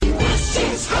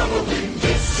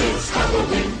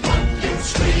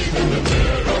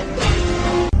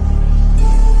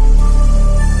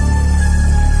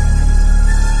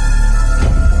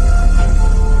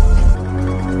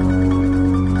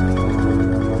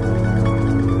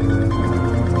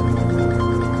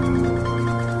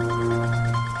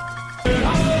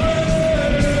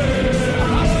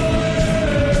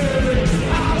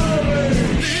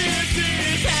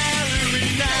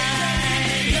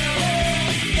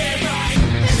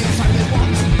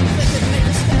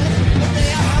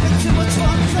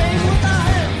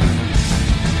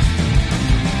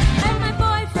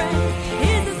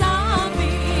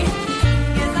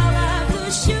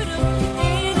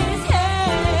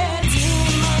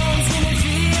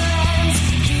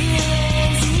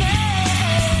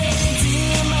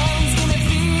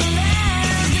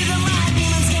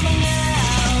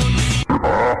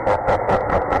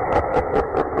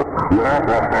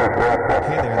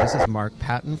This is Mark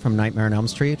Patton from Nightmare on Elm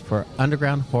Street for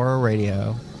Underground Horror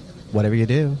Radio. Whatever you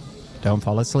do, don't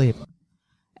fall asleep.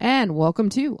 And welcome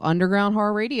to Underground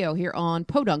Horror Radio here on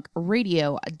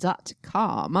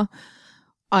podunkradio.com.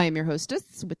 I am your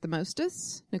hostess with the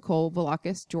mostest, Nicole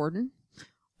Velakis Jordan,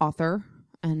 author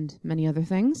and many other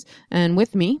things. And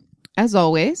with me, as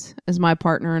always, is my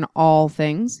partner in all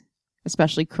things,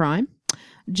 especially crime,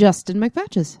 Justin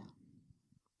Mcpatches.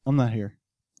 I'm not here.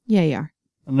 Yeah, you are.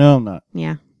 No, I'm not.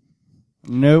 Yeah.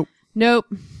 Nope.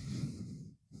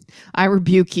 I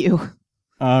rebuke you.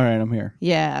 All right, I'm here.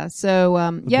 Yeah.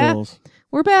 So, Bills.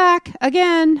 we're back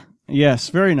again. Yes,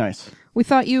 very nice. We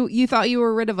thought you thought you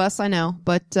were rid of us, I know,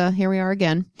 but here we are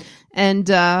again. And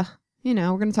we're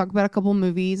going to talk about a couple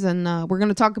movies, and we're going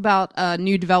to talk about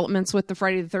new developments with the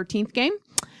Friday the 13th game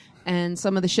and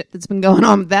some of the shit that's been going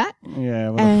on with that.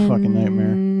 Yeah, what a fucking nightmare.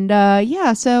 And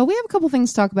so we have a couple things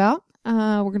to talk about.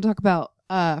 We're going to talk about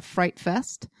Fright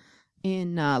Fest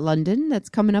in London that's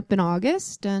coming up in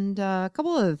August, and a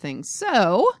couple other things.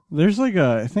 So there's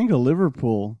I think a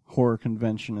Liverpool horror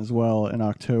convention as well in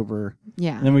October.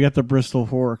 Yeah. And then we got the Bristol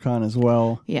Horror Con as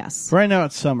well. Yes. Right now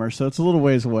it's summer, so it's a little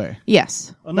ways away.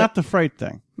 Yes. Well, not the Fright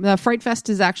thing. The Fright Fest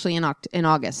is actually in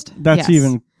August. That's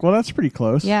yes. that's pretty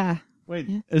close. Yeah. Wait,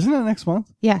 yeah. Isn't it next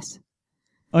month? Yes.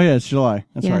 Oh yeah, it's July.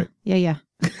 That's yeah. right. Yeah.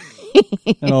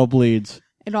 It all bleeds.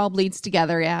 It all bleeds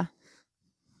together, yeah.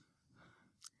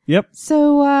 Yep.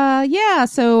 So,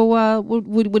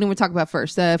 what do we talk about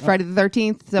first? Friday the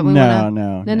 13th? Is that what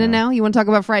No. You want to talk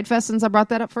about Fright Fest since I brought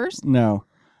that up first? No.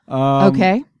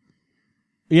 Okay.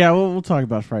 Yeah, we'll talk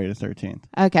about Friday the 13th.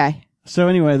 Okay. So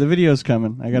anyway, the video's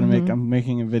coming. I'm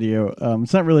making a video.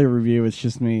 It's not really a review. It's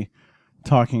just me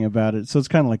talking about it. So it's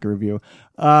kind of like a review.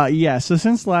 So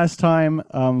since last time,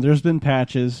 there's been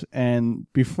patches. And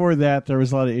before that, there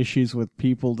was a lot of issues with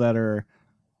people that are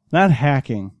not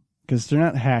hacking. Because they're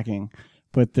not hacking,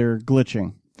 but they're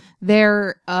glitching.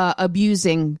 They're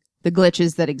abusing the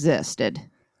glitches that existed.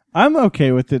 I'm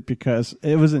okay with it because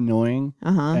it was annoying.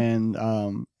 And,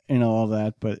 all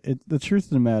that. But the truth of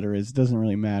the matter is it doesn't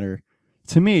really matter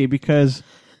to me because,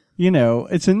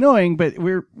 it's annoying, but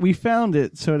we found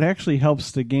it. So it actually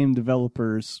helps the game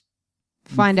developers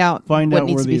find out where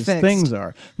needs these to be fixed. things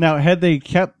are. Now, had they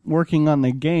kept working on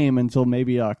the game until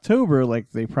maybe October, like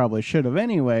they probably should have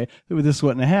anyway, this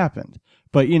wouldn't have happened.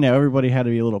 But, everybody had to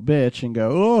be a little bitch and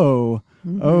go,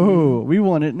 we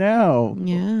want it now.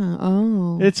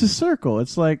 Yeah, It's a circle.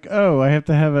 It's like, I have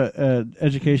to have a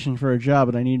education for a job,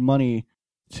 and I need money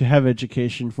to have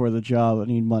education for the job. I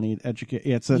need money to educate.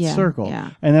 Yeah, it's that circle.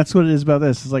 Yeah. And that's what it is about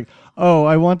this. It's like,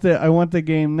 I want the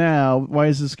game now. Why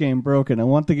is this game broken? I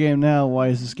want the game now. Why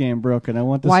is this game broken? I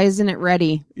want this. Why isn't it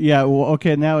ready? Yeah, well,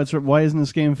 okay, now why isn't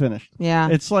this game finished? Yeah.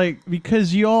 It's like,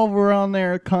 because you all were on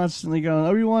there constantly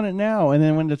going, we want it now. And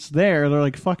then when it's there, they're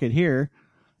like, fuck it, here.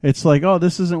 It's like,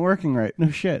 this isn't working right. No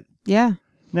shit. Yeah.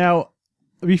 Now,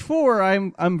 before,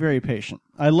 I'm very patient.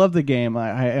 I love the game.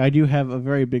 I do have a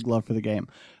very big love for the game.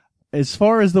 As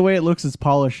far as the way it looks, it's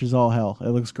polished as all hell. It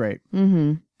looks great.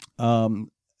 Mm-hmm.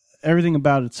 Everything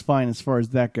about it's fine as far as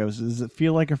that goes. Does it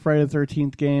feel like a Friday the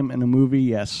 13th game and a movie?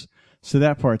 Yes. So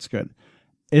that part's good.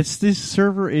 It's the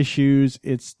server issues.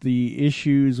 It's the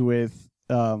issues with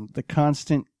the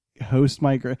constant host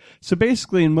migration. So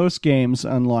basically in most games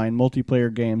online,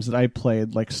 multiplayer games that I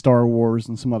played, like Star Wars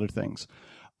and some other things,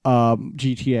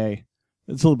 GTA,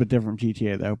 it's a little bit different from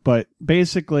GTA though, but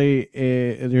basically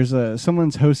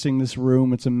someone's hosting this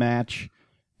room, it's a match,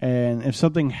 and if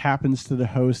something happens to the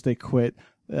host, they quit,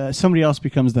 somebody else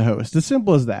becomes the host. As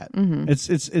simple as that. Mm-hmm.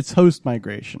 It's host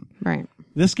migration. Right.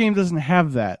 This game doesn't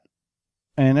have that.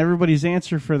 And everybody's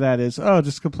answer for that is,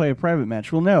 just go play a private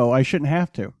match. Well, no, I shouldn't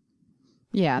have to.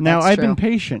 Yeah, now, that's I've true. been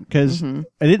patient because it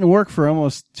didn't work for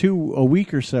almost a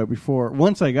week or so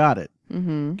once I got it.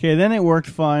 Mm-hmm. Okay, then it worked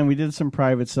fine. We did some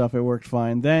private stuff. It worked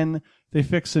fine. Then they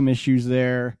fixed some issues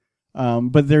there.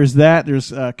 But there's that.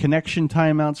 There's connection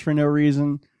timeouts for no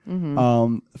reason.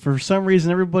 Mm-hmm. For some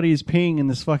reason, everybody's ping in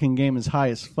this fucking game is high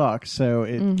as fuck, so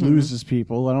it loses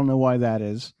people. I don't know why that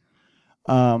is.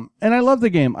 And I love the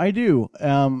game. I do.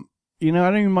 I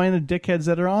don't even mind the dickheads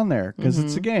that are on there because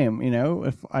it's a game.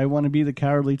 If I want to be the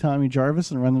cowardly Tommy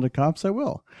Jarvis and run into cops, I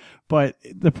will. But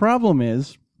the problem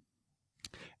is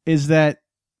that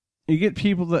you get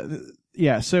people that...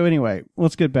 Yeah, so anyway,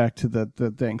 let's get back to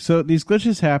the thing. So these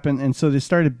glitches happen, and so they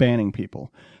started banning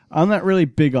people. I'm not really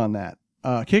big on that.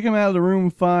 Kick him out of the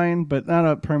room, fine, but not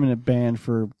a permanent ban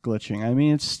for glitching. I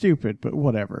mean, it's stupid, but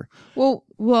whatever. Well,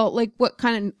 like what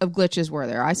kind of glitches were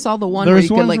there? I saw the one There where was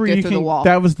you could ones like where go through the wall.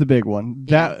 That was the big one.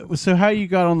 Yeah. So how you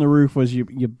got on the roof was you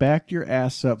backed your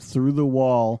ass up through the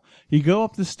wall. You go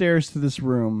up the stairs to this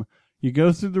room. You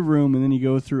go through the room, and then you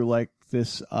go through like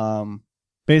this.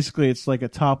 Basically, it's like a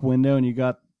top window, and you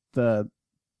got the,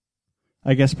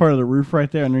 I guess, part of the roof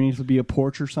right there. Underneath would be a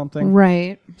porch or something.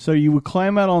 Right. So you would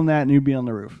climb out on that, and you'd be on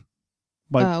the roof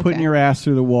by putting your ass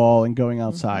through the wall and going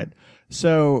outside. Mm-hmm.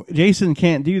 So Jason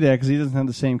can't do that because he doesn't have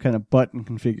the same kind of button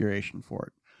configuration for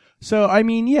it. So I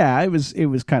mean, yeah, it was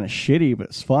kind of shitty, but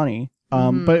it's funny.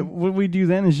 But what we do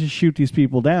then is just shoot these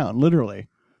people down, literally.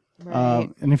 Right.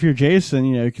 And if you're Jason,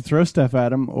 you could throw stuff at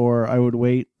them, or I would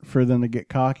wait for them to get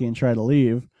cocky and try to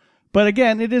leave. But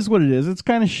again, it is what it is. It's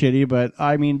kind of shitty, but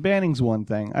I mean, banning's one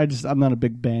thing. I'm not a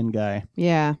big ban guy.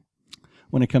 Yeah.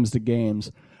 When it comes to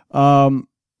games.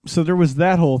 So there was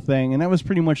that whole thing, and that was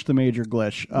pretty much the major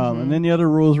glitch. And then the other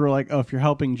rules were like, oh, if you're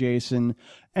helping Jason,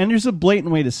 and there's a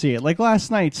blatant way to see it. Like last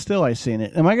night, still I seen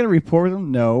it. Am I going to report them?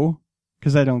 No,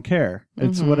 because I don't care.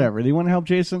 It's whatever. They want to help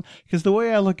Jason? Because the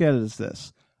way I look at it is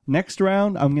this. Next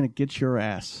round, I'm going to get your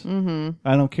ass.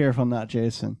 I don't care if I'm not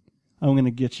Jason. I'm going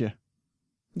to get you.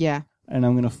 Yeah. And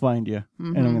I'm going to find you.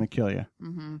 And I'm going to kill you.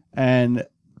 And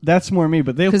that's more me,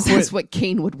 but they'll quit. Because that's what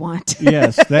Kane would want.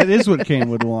 Yes, that is what Kane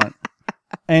would want.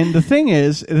 And the thing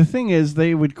is,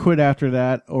 they would quit after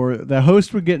that, or the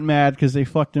host would get mad because they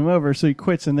fucked him over, so he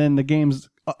quits, and then the game's,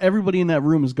 everybody in that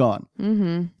room is gone.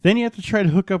 Then you have to try to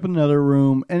hook up another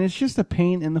room, and it's just a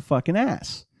pain in the fucking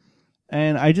ass.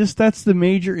 And that's the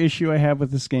major issue I have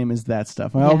with this game is that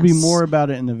stuff. And I'll be more about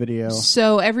it in the video.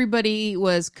 So everybody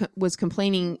was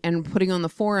complaining and putting on the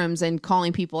forums and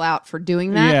calling people out for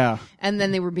doing that. Yeah. And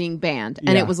then they were being banned.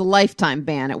 And it was a lifetime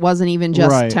ban. It wasn't even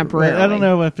just right. temporary. I don't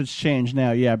know if it's changed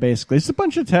now. Yeah, basically. It's a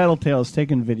bunch of tattletales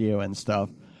taking video and stuff.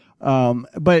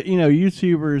 But,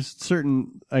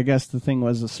 YouTubers, I guess the thing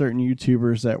was certain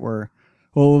YouTubers that were,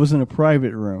 well, it was in a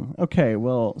private room. Okay,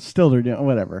 well, still they're doing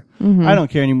whatever. I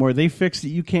don't care anymore. They fixed it.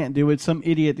 You can't do it. Some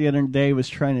idiot the other day was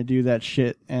trying to do that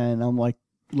shit, and I'm like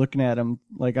looking at him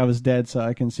like I was dead, so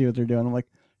I can see what they're doing. I'm like,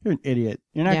 you're an idiot.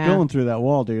 You're not going through that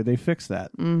wall, dude. They fixed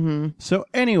that. So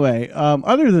anyway,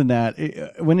 other than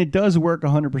that, when it does work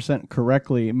 100%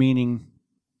 correctly, meaning,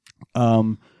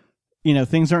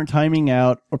 things aren't timing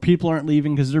out or people aren't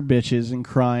leaving because they're bitches and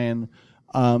crying.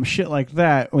 Shit like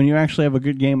that, when you actually have a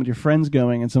good game with your friends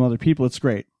going and some other people, it's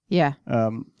great. Yeah.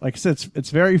 Like I said,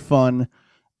 it's very fun.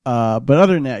 But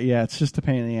other than that, yeah, it's just a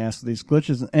pain in the ass with these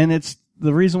glitches. And it's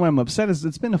the reason why I'm upset is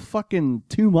it's been a fucking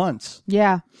 2 months.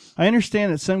 Yeah. I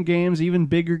understand that some games, even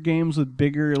bigger games with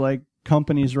bigger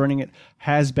companies running it,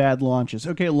 has bad launches.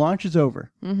 Okay, launch is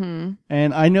over. And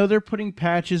I know they're putting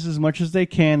patches as much as they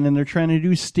can, and they're trying to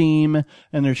do Steam,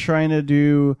 and they're trying to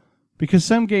do... Because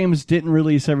some games didn't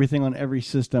release everything on every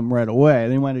system right away.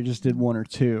 They might have just did 1 or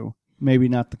 2. Maybe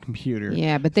not the computer.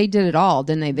 Yeah, but they did it all,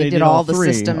 didn't they? They did all the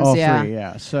systems. All 3,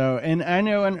 yeah. So, and I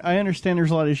know, and I understand there's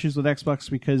a lot of issues with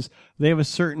Xbox because they have a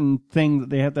certain thing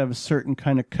that they have to have a certain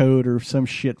kind of code or some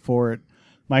shit for it.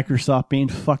 Microsoft being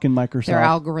fucking Microsoft. Their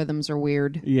algorithms are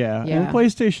weird. Yeah. And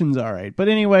PlayStation's all right. But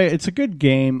anyway, it's a good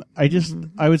game.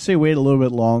 I would say wait a little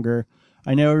bit longer.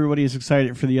 I know everybody is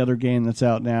excited for the other game that's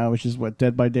out now, which is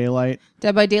Dead by Daylight?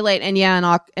 Dead by Daylight. And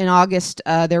in August,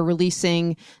 they're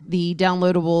releasing the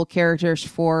downloadable characters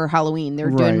for Halloween. They're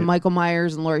doing Michael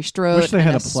Myers and Laurie Strode. Wish they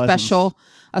had a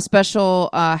special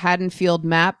Haddonfield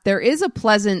map. There is a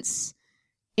Pleasance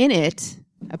in it,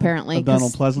 apparently. A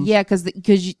Donald Pleasance? Yeah, because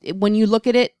when you look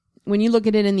at it,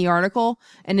 in the article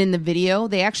and in the video,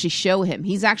 they actually show him.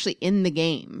 He's actually in the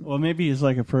game. Well, maybe he's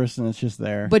like a person that's just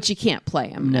there. But you can't play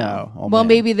him, no. Oh, well, man.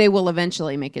 maybe they will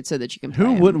eventually make it so that you can play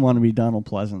him. Who wouldn't want to be Donald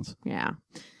Pleasance? Yeah.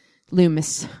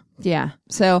 Loomis. Yeah.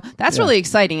 So that's really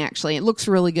exciting, actually. It looks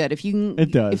really good.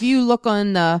 It does. If you look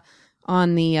on the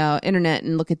internet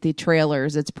and look at the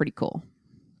trailers, it's pretty cool.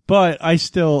 But I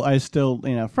still,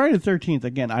 Friday the 13th,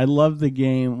 again, I love the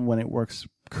game when it works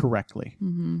correctly.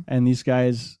 And these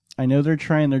guys... I know they're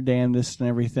trying their damnedest and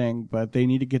everything, but they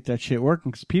need to get that shit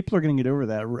working because people are going to get over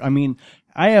that. I mean,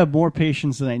 I have more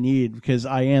patience than I need because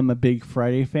I am a big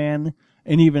Friday fan,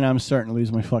 and even I'm starting to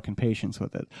lose my fucking patience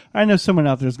with it. I know someone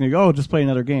out there is going to go, oh, just play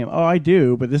another game. Oh, I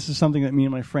do, but this is something that me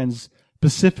and my friends,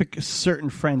 certain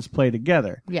friends play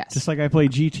together. Yes. Just like I play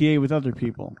GTA with other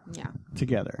people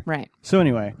together. Right. So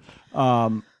anyway,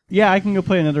 I can go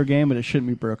play another game, but it shouldn't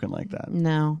be broken like that.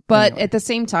 No. But at the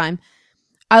same time,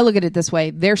 I look at it this way.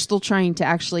 They're still trying to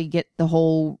actually get the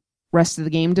whole rest of the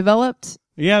game developed.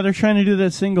 Yeah, they're trying to do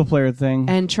that single player thing.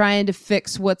 and trying to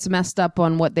fix what's messed up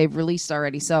on what they've released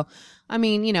already. So, I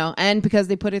mean, and because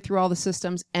they put it through all the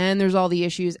systems and there's all the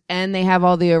issues and they have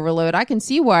all the overload, I can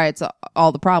see why it's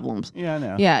all the problems. Yeah, I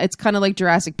know. Yeah, it's kind of like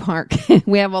Jurassic Park.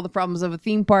 We have all the problems of a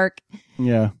theme park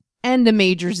Yeah. and a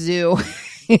major zoo.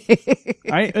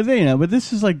 But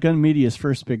this is like Gun Media's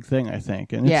first big thing, I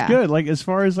think. And it's good. Like, as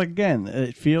far as, like, again,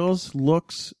 it feels,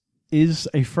 looks, is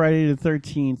a Friday the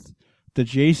 13th. The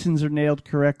Jasons are nailed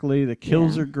correctly. The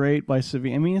kills are great by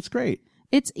Savine. I mean, it's great.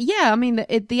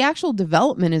 The actual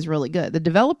development is really good. The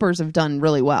developers have done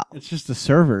really well. It's just the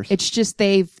servers. It's just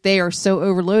they are so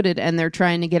overloaded and they're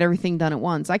trying to get everything done at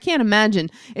once. I can't imagine.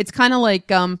 It's kind of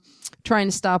like trying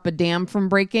to stop a dam from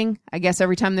breaking. I guess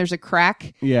every time there's a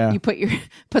crack, you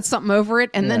put something over it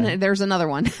and then there's another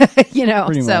one. Pretty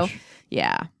much.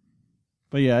 Yeah.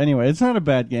 But yeah, anyway, it's not a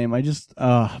bad game.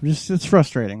 It's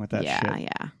frustrating with that shit.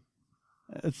 Yeah.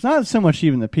 It's not so much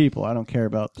even the people. I don't care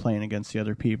about playing against the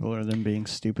other people or them being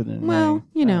stupid and well,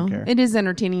 annoying. it is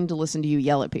entertaining to listen to you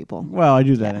yell at people. Well, I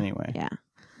do that anyway. Yeah.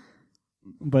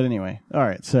 But anyway, all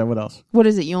right. So what else? What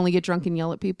is it? You only get drunk and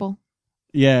yell at people?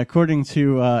 Yeah, according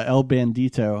to El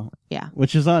Bandito. Yeah.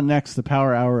 Which is on next, the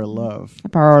Power Hour of Love.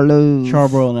 Power of Love.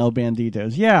 Charbroil and El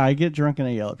Banditos. Yeah, I get drunk and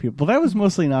I yell at people. But that was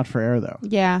mostly not for air, though.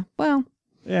 Yeah. Well.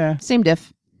 Yeah. Same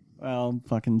diff. Well,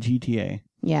 fucking GTA.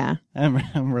 Yeah.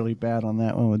 I'm really bad on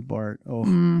that one with Bart. Oh.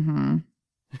 Mm-hmm.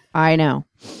 I know.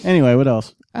 Anyway, what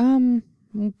else?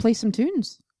 Play some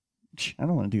tunes. I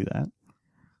don't want to do that.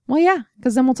 Well, yeah,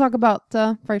 because then we'll talk about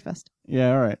Fright Fest.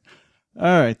 Yeah, all right.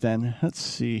 All right, then. Let's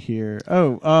see here.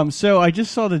 So I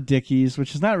just saw the Dickies,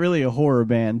 which is not really a horror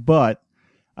band, but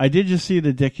I did just see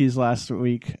the Dickies last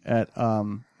week at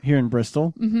here in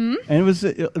Bristol. Mm-hmm. And it was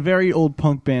a very old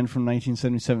punk band from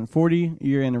 1977,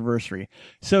 40-year anniversary.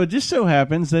 So it just so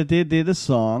happens that they did a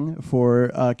song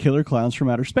for Killer Clowns from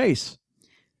Outer Space.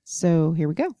 So here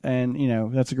we go. And,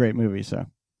 that's a great movie, so.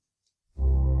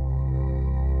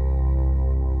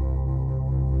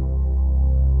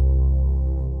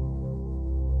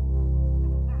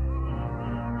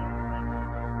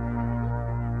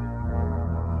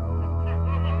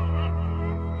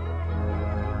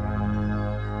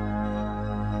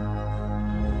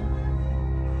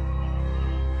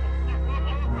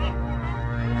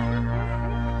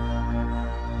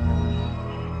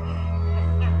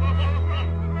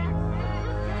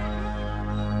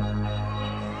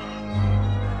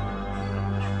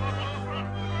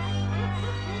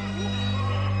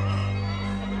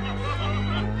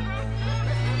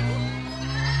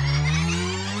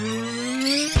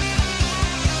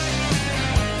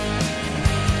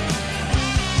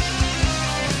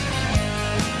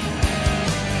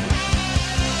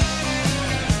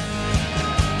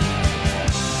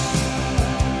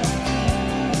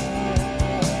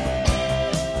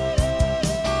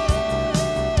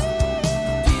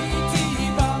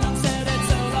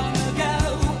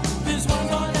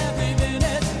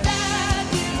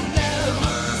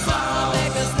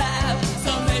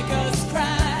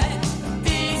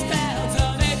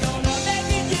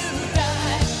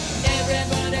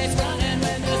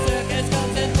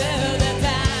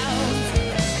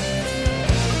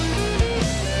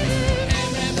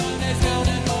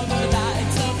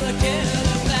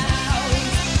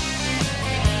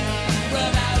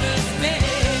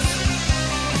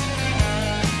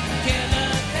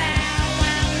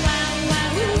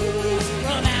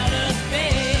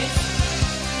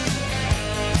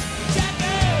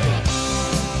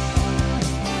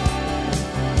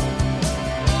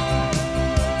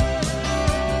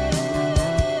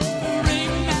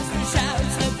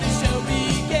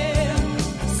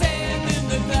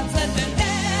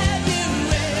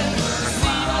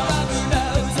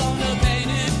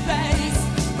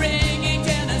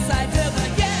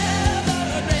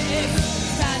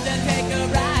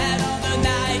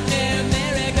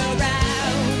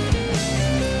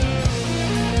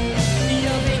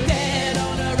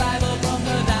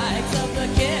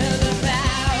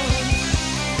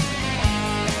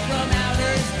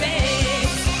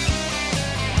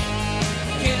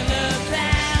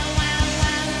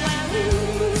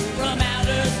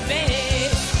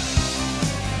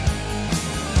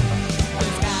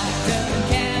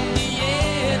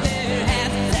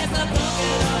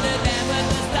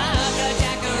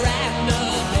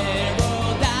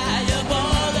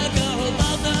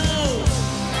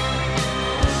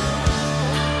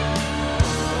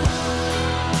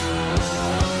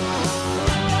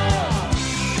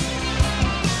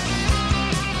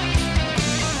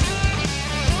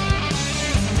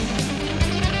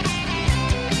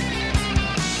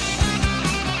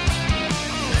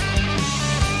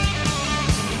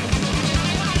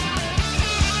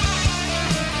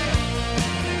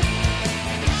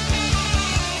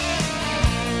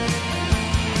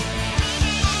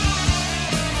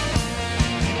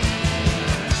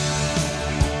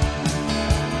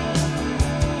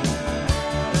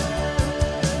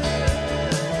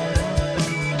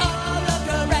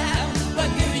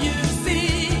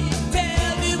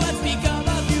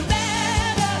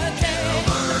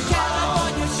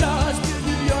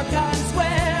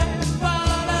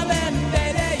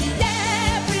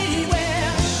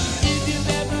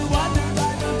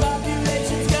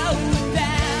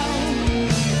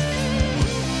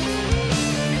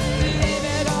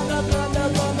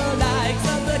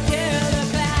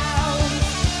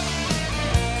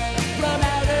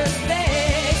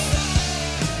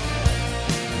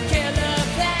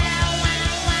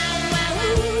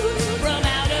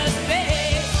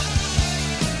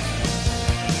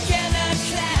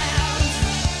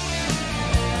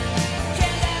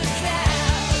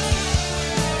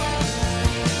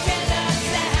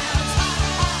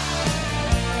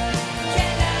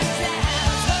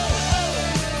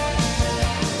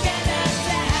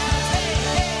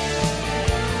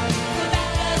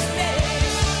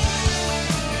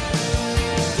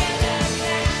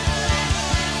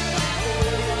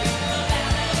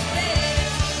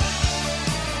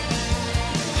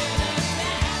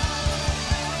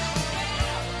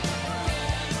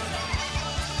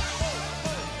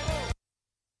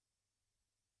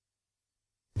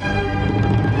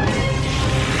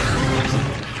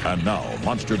 And now,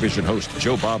 Monster Vision host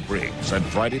Joe Bob Briggs and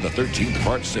Friday the 13th,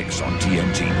 Part 6 on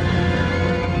TNT.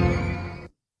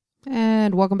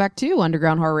 And welcome back to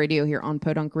Underground Horror Radio here on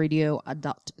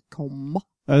podunkradio.com.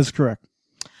 That is correct.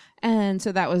 And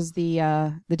so that was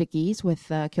the Dickies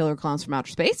with Killer Clowns from Outer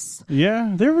Space.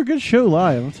 Yeah, they were a good show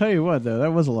live. I'll tell you what, though,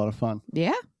 that was a lot of fun.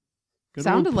 Yeah. Good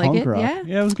Sounded like it, yeah.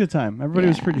 Yeah, it was a good time. Everybody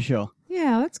was pretty chill.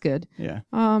 Yeah, that's good. Yeah.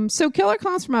 So Killer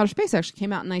Clowns from Outer Space actually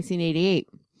came out in 1988.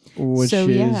 Which so,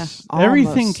 is... yeah,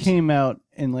 everything almost. came out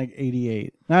in, like,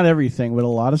 88. Not everything, but a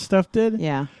lot of stuff did.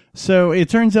 Yeah. So it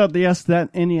turns out that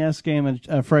NES game,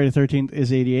 Friday the 13th,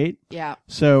 is 88. Yeah.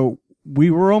 So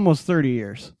we were almost 30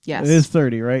 years. Yes. It is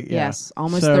 30, right? Yeah. Yes,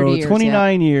 almost 30 years.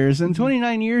 29 years. And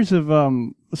 29 years of...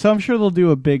 So I'm sure they'll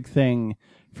do a big thing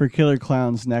for Killer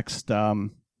Clowns next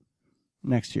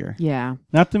year. Yeah.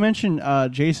 Not to mention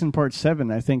Jason Part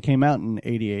 7, I think, came out in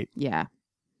 88. Yeah.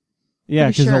 Yeah,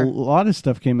 because sure. a lot of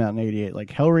stuff came out in 88. Like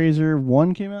Hellraiser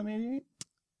 1 came out in 88?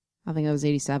 I think it was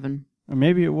 87. Or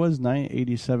maybe it was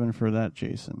 87 for that,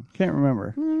 Jason. Can't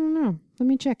remember. I don't know. Let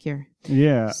me check here.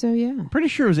 Yeah. So, yeah. Pretty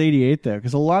sure it was 88, though,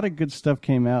 because a lot of good stuff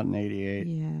came out in 88.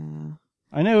 Yeah.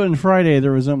 I know in Friday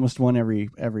there was almost one every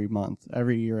month.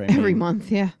 Every year, I mean. Every month,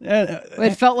 yeah. Well,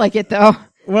 It felt like it, though.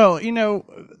 Well, you know,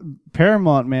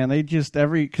 Paramount, man, they just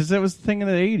because that was the thing in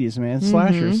the 80s, man,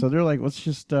 slasher. So they're like,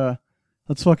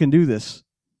 let's fucking do this.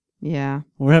 Yeah.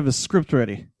 We'll have a script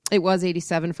ready. It was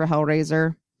 87 for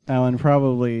Hellraiser. Oh, and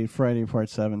probably Friday Part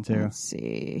 7, too. Let's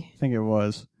see. I think it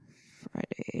was.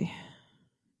 Friday.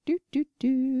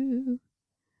 Do.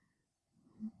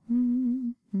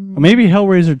 Maybe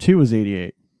Hellraiser 2 was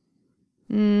 88.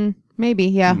 Maybe,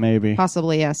 yeah. Maybe.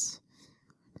 Possibly, yes.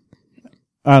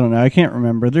 I don't know. I can't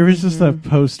remember. There was just a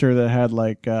poster that had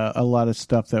like a lot of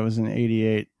stuff that was in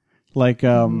 88. Like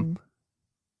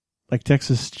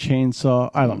Texas Chainsaw.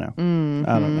 I don't know.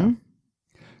 I don't know.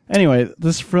 Anyway,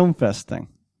 this Film Fest thing.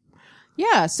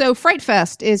 Yeah, so Fright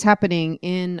Fest is happening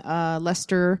in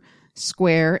Leicester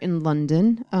Square in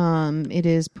London. It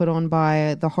is put on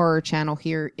by the Horror Channel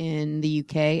here in the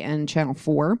UK and Channel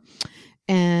 4.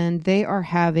 And they are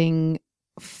having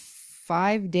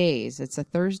 5 days. It's a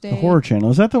Thursday. The Horror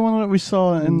Channel. Is that the one that we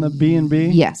saw in the B&B?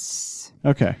 Yes.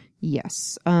 Okay.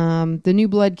 Yes. The New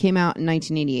Blood came out in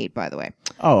 1988, by the way.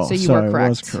 Oh, so you sorry, were correct. I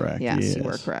was correct. Yes, you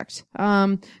were correct.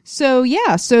 So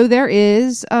there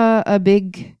is a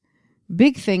big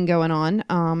thing going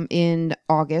on in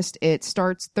August. It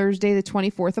starts Thursday, the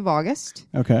 24th of August.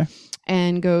 Okay.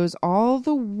 And goes all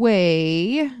the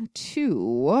way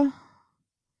to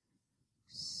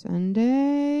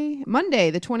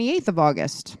Monday, the 28th of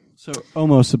August. So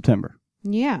almost September.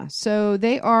 Yeah. So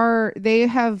they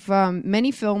have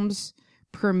many films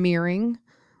premiering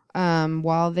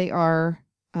while they are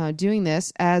doing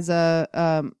this. As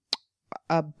a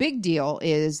big deal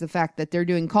is the fact that they're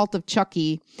doing Cult of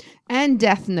Chucky and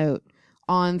Death Note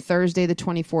on Thursday, the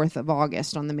 24th of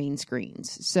August on the main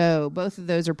screens. So both of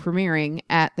those are premiering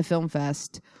at the Film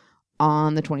Fest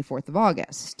on the 24th of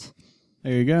August.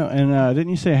 There you go. And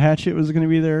didn't you say Hatchet was going to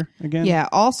be there again? Yeah.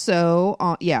 Also,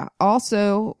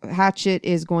 Hatchet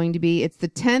is going to be. It's the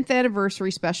 10th anniversary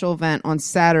special event on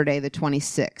Saturday, the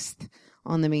 26th,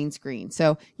 on the main screen.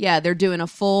 So yeah, they're doing a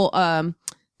full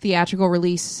theatrical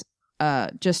release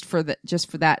just for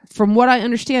that. From what I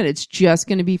understand, it's just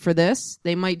going to be for this.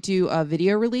 They might do a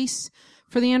video release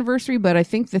for the anniversary, but I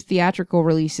think the theatrical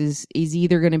release is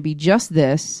either going to be just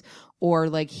this or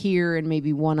like here and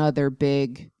maybe one other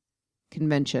big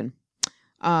convention.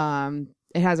 It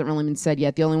hasn't really been said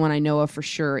yet. The only one I know of for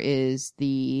sure is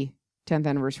the 10th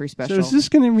anniversary special. So is this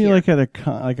going to be here. like at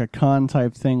a con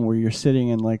type thing where you're sitting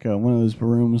in like one of those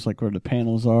rooms like where the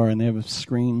panels are and they have a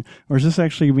screen, or is this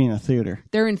actually going to be in a theater?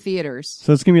 They're in theaters.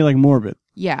 So it's going to be like Morbid.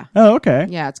 Yeah. Oh, okay.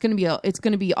 Yeah, it's going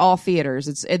to be all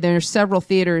theaters. There's several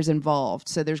theaters involved,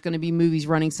 so there's going to be movies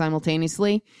running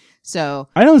simultaneously. So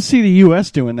I don't see the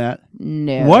U.S. doing that.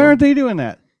 No. Why aren't they doing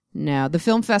that? No, the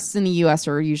film fests in the U.S.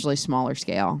 are usually smaller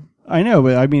scale. I know,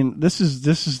 but I mean, this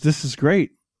is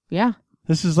great. Yeah.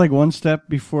 This is like one step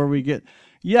before we get.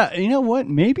 Yeah, you know what?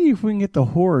 Maybe if we can get the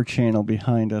Horror Channel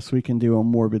behind us, we can do a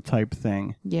Morbid type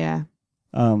thing. Yeah.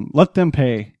 Let them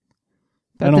pay.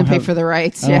 Let them pay for the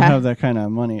rights. I don't have that kind of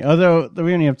money. Although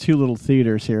we only have 2 little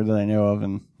theaters here that I know of,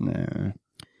 and nah.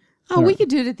 Oh, we could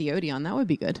do it at the Odeon. That would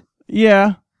be good.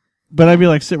 Yeah, but I'd be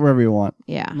like, sit wherever you want.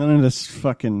 Yeah. None of this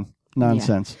fucking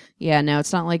nonsense. Yeah, no,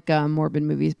 it's not like Morbid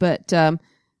movies, but so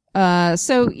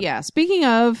yeah. Speaking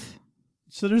of.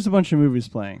 So there's a bunch of movies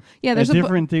playing. Yeah, there's at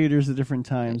different theaters at different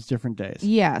times, different days.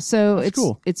 Yeah, so That's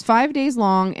cool. It's 5 days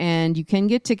long, and you can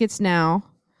get tickets now.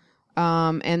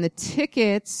 And the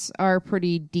tickets are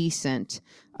pretty decent.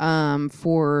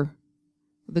 for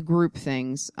the group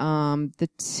things. The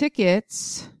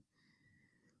tickets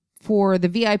for the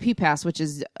VIP pass, which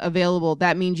is available,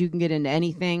 that means you can get into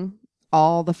anything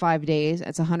all the 5 days.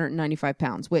 It's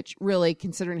 £195, which really,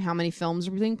 considering how many films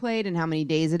are being played and how many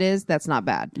days it is, that's not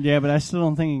bad. Yeah, but I still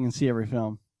don't think you can see every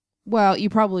film. Well, you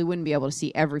probably wouldn't be able to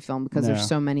see every film because there's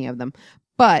so many of them.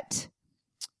 But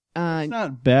it's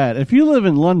not bad. If you live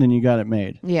in London, you got it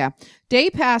made. Yeah. Day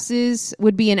passes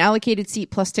would be an allocated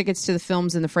seat plus tickets to the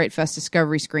films in the Fright Fest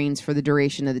Discovery screens for the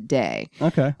duration of the day.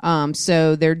 Okay.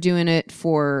 So they're doing it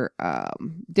for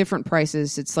different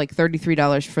prices. It's like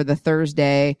 $33 for the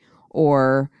Thursday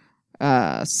or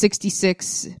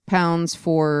 £66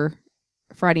 for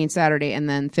Friday and Saturday, and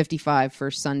then $55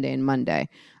 for Sunday and Monday.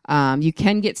 You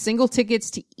can get single tickets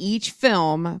to each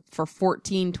film for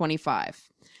 $14.25.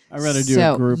 I'd rather do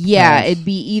a group pass. pass. It'd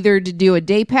be either to do a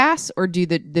day pass or do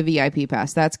the VIP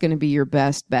pass. That's going to be your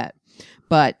best bet.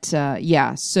 But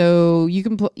so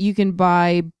you can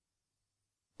buy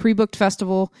pre-booked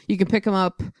festival. You can pick them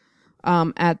up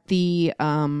at the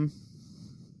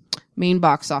main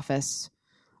box office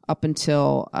up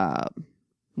until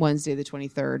Wednesday the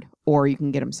 23rd, or you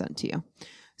can get them sent to you.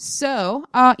 So,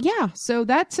 so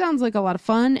that sounds like a lot of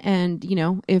fun. And,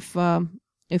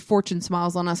 if fortune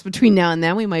smiles on us between now and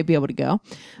then, we might be able to go.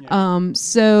 Yeah.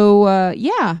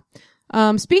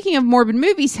 Speaking of morbid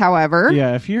movies, however.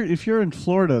 Yeah, if you're in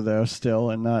Florida, though, still,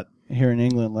 and not here in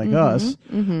England like us,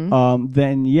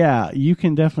 then, you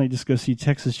can definitely just go see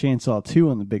Texas Chainsaw 2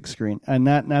 on the big screen. And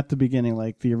not the beginning,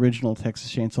 like the original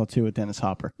Texas Chainsaw 2 with Dennis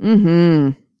Hopper.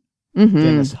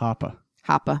 Dennis Hopper.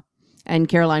 And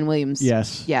Caroline Williams.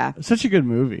 Yes. Yeah. Such a good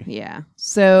movie. Yeah.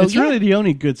 So it's really the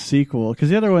only good sequel, because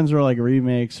the other ones were like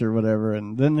remakes or whatever.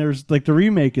 And then there's like the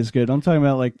remake is good. I'm talking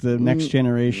about like the Next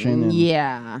Generation.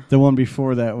 And the one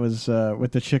before that was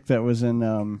with the chick that was in,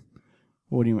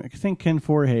 I think Ken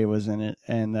Forhay was in it.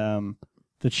 And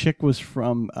the chick was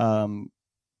from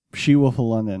She-Wolf of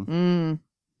London.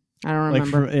 I don't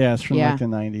remember. It's from like the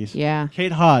 90s. Yeah.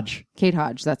 Kate Hodge,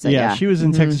 that's it. Yeah, she was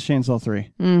in Texas Chainsaw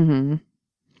 3.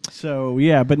 So,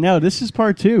 but no, this is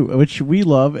part 2, which we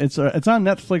love. It's on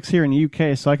Netflix here in the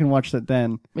UK, so I can watch that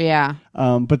then. Yeah.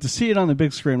 But to see it on the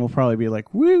big screen will probably be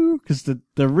like, woo, because the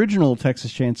original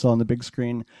Texas Chainsaw on the big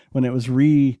screen, when it was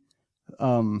when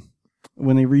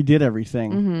they redid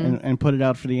everything and put it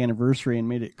out for the anniversary and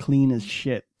made it clean as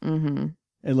shit,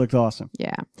 it looked awesome.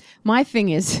 Yeah. My thing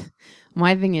is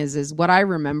what I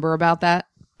remember about that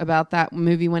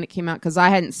movie when it came out, because I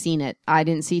hadn't seen it. I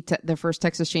didn't see the first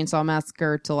Texas Chainsaw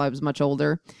Massacre till I was much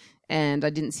older, and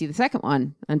I didn't see the second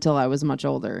one until I was much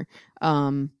older.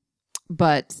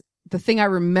 But the thing I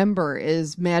remember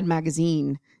is Mad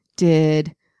Magazine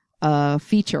did a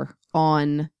feature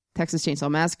on Texas Chainsaw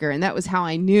Massacre, and that was how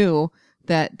I knew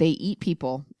that they eat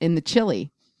people in the chili.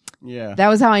 Yeah. That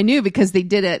was how I knew, because they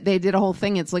did it. They did a whole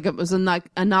thing. It's like it was a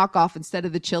knockoff. Instead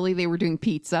of the chili, they were doing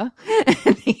pizza.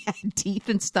 And they had teeth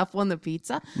and stuff on the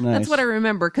pizza. Nice. That's what I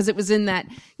remember, because it was in that,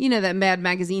 that Mad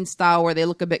Magazine style where they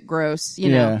look a bit gross,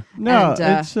 know. No,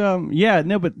 and, it's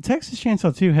but Texas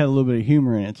Chainsaw 2 had a little bit of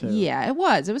humor in it too. Yeah, it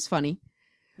was. It was funny.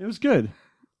 It was good.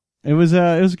 It was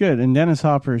good. And Dennis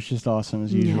Hopper is just awesome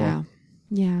as usual. Yeah.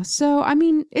 Yeah, so I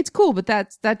mean, it's cool, but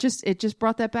it just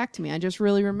brought that back to me. I just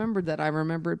really remembered that. I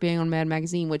remember it being on Mad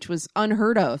Magazine, which was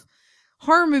unheard of.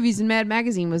 Horror movies in Mad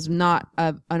Magazine was not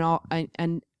a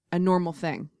normal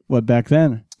thing. What, back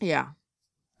then? Yeah.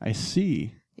 I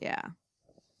see. Yeah.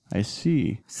 I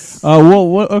see.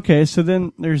 Okay, so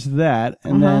then there's that,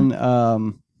 and then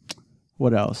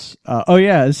what else?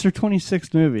 It's their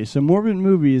 26th movie. So Morbid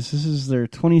Movies, this is their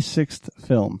 26th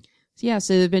film. Yeah,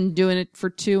 so they've been doing it for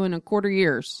 2.25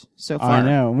 years so far. I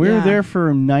know. We were there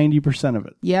for 90% of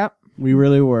it. Yep. We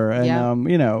really were. And,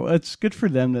 it's good for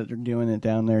them that they're doing it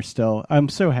down there still. I'm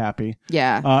so happy.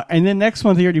 Yeah. And then next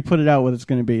month, they already put it out what it's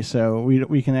going to be, so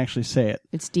we can actually say it.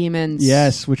 It's Demons.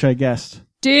 Yes, which I guessed.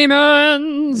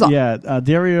 Demons! Yeah,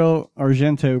 Dario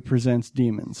Argento presents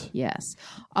Demons. Yes.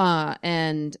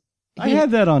 And I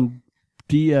had that on...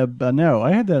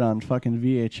 I had that on fucking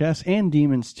VHS and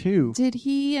Demons 2. Did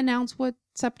he announce what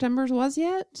September's was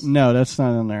yet? No, that's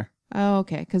not on there. Oh,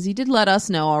 okay, because he did let us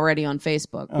know already on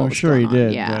Facebook. I'm sure he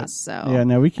did. Yeah, so yeah,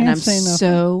 no, we can't say nothing. I'm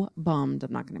so bummed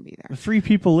I'm not going to be there. The 3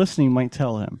 people listening might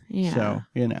tell him. Yeah. So,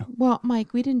 Well,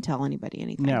 Mike, we didn't tell anybody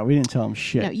anything. No, we didn't tell him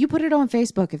shit. No, you put it on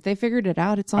Facebook. If they figured it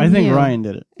out, it's on you. I think Ryan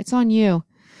did it. It's on you.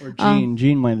 Or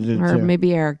Gene might have did it or too.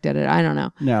 maybe Eric did it. I don't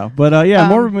know. No, but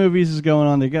Morbid Movies is going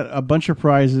on. They got a bunch of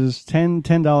prizes,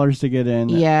 $10 to get in.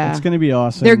 Yeah. It's going to be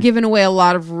awesome. They're giving away a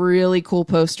lot of really cool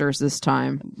posters this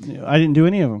time. I didn't do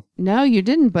any of them. No, you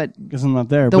didn't, but because I'm not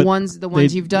there. The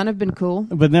ones you've done have been cool.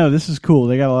 But no, this is cool.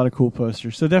 They got a lot of cool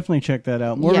posters. So definitely check that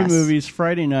out. Morbid Movies,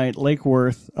 Friday night, Lake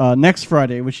Worth, next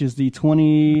Friday, which is the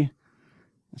 20...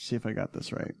 Let's see if I got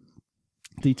this right.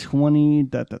 The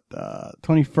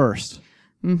 21st.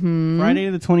 Mm-hmm. Friday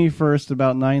the 21st,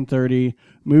 about 9:30.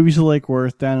 Movies of Lake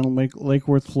Worth, down in Lake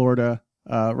Worth, Florida,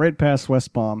 right past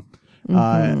West Palm.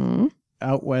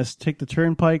 Out west, take the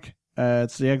turnpike.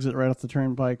 It's the exit right off the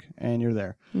turnpike, and you're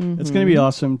there. Mm-hmm. It's going to be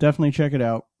awesome. Definitely check it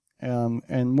out.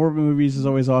 And Morbid Movies is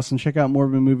always awesome. Check out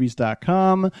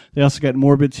morbidmovies.com. They also got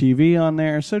Morbid TV on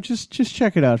there. So just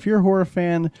check it out. If you're a horror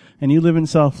fan and you live in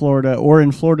South Florida or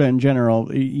in Florida in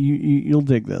general, you'll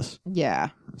dig this. Yeah.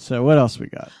 So what else we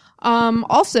got?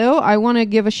 Also, I want to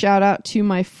give a shout out to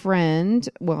my friend.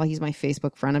 Well, he's my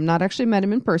Facebook friend. I've not actually met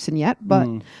him in person yet, but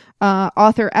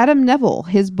author Adam Neville,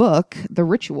 his book, The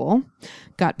Ritual,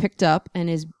 got picked up and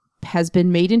has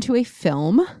been made into a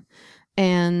film,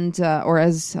 and or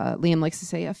as Liam likes to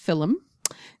say, a film.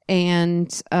 And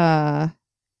they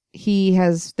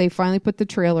finally put the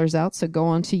trailers out, so go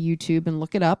onto YouTube and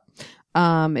look it up.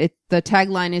 The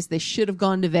tagline is "They should have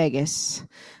gone to Vegas."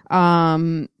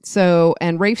 And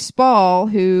Rafe Spall,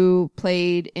 who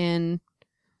played in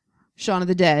Shaun of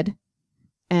the Dead,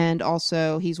 and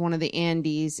also he's one of the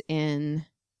Andys in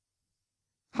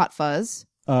Hot Fuzz.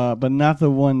 But not the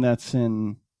one that's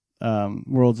in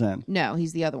World's End. No,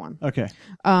 he's the other one. Okay.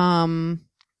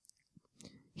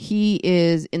 He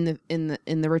is in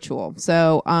the Ritual.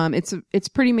 So it's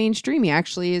pretty mainstream. He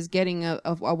actually is getting a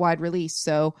wide release.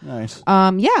 So nice.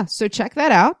 So check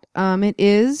that out. It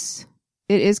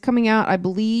is coming out, I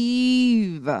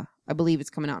believe it's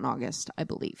coming out in August, I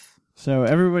believe. So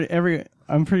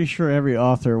I'm pretty sure every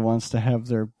author wants to have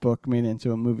their book made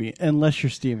into a movie, unless you're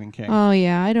Stephen King. Oh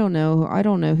yeah, I don't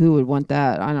know who would want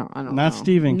that. I don't know. Not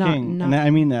Stephen King. And I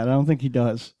mean that. I don't think he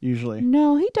does usually.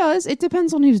 No, he does. It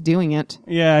depends on who's doing it.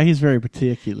 Yeah, he's very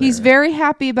particular. He's very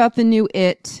happy about the new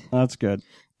It. That's good.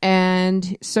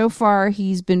 And so far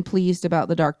he's been pleased about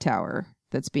the Dark Tower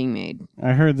that's being made.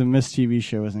 I heard the Mist TV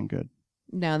show isn't good.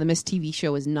 No, the Mist TV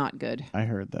show is not good. I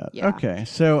heard that. Yeah. Okay.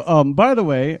 So, by the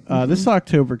way, this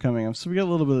October coming up, so we got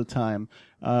a little bit of time.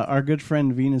 Our good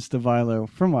friend Venus DeVilo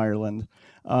from Ireland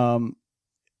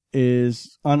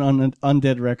is on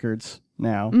Undead Records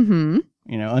now. Mm-hmm.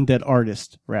 Undead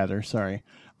Artist, rather. Sorry.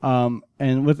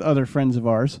 And with other friends of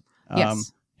ours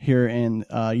here in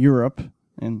Europe,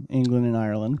 in England and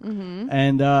Ireland. Mm-hmm.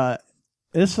 And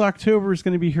this October is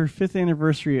going to be her 5th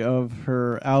anniversary of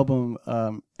her album,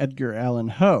 Edgar Allan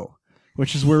Poe,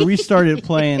 which is where we started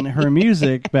playing her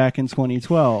music back in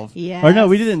 2012. Yes. Or no,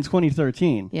 we did it in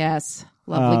 2013. Yes.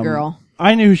 Lovely girl.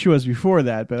 I knew who she was before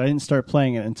that, but I didn't start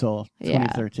playing it until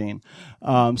 2013.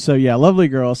 Lovely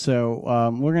girl.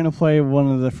 So we're going to play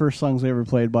one of the first songs we ever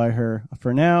played by her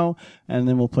for now, and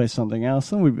then we'll play something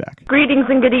else, and we'll be back. Greetings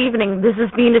and good evening. This is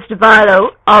Venus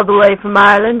DeVilo, all the way from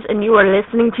Ireland, and you are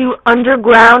listening to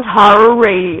Underground Horror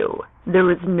Radio.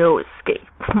 There is no escape.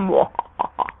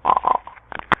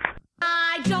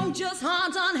 I don't just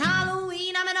haunt on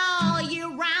Halloween, I'm an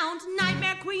all-year-round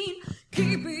nightmare queen.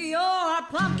 Keep your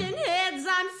pumpkin heads,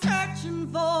 I'm searching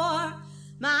for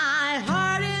my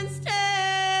heart instead.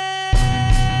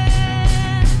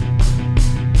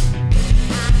 I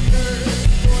search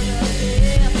for the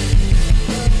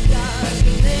depths of dark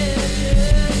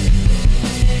dimensions,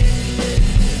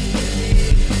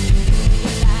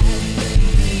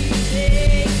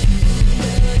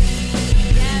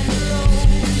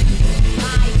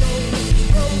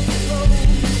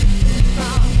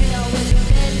 from hell with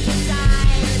revenge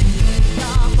inside.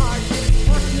 The heart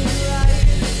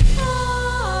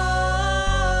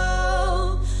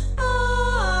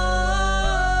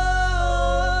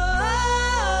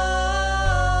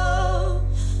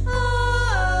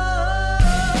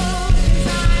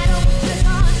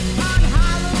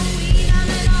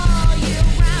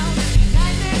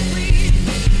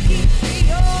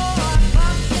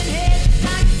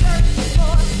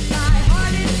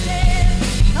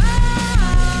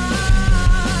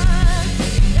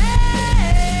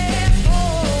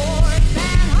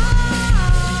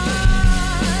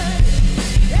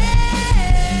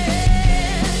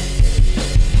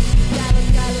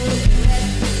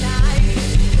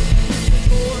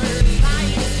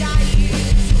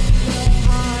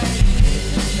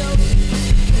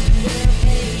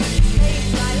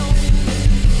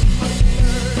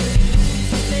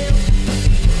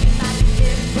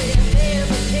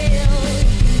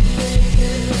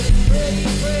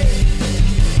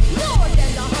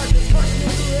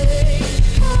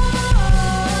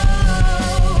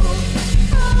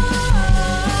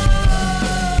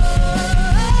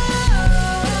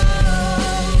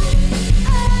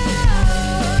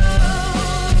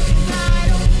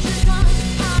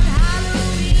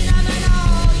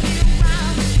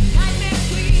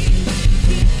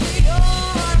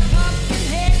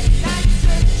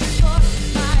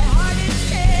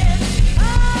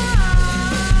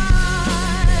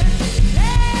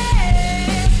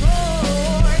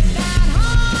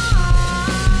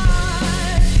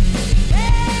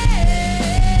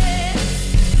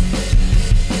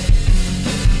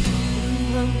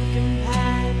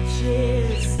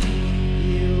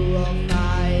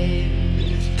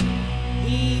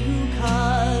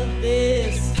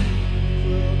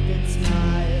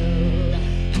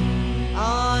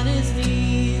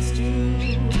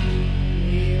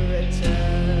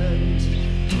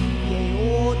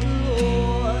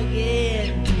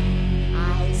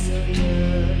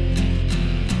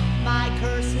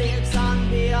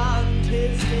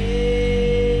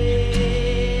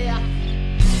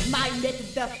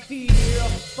feel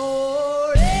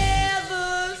forever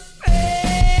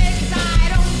spring. 'Cause I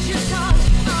don't just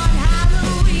hunt on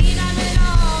Halloween, I'm an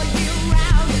all year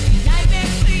round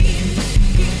nightmare queen.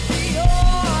 Keep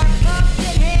your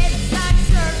pumpkin heads I'm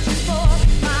searching for.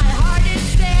 My heart is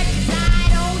set 'cause I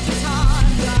don't just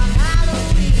hunt on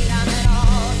Halloween, I'm an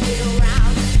all year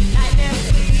round nightmare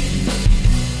queen.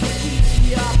 Keep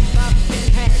your pumpkin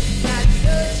heads I'm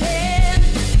searching.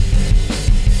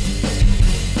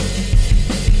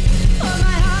 Oh,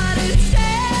 my heart is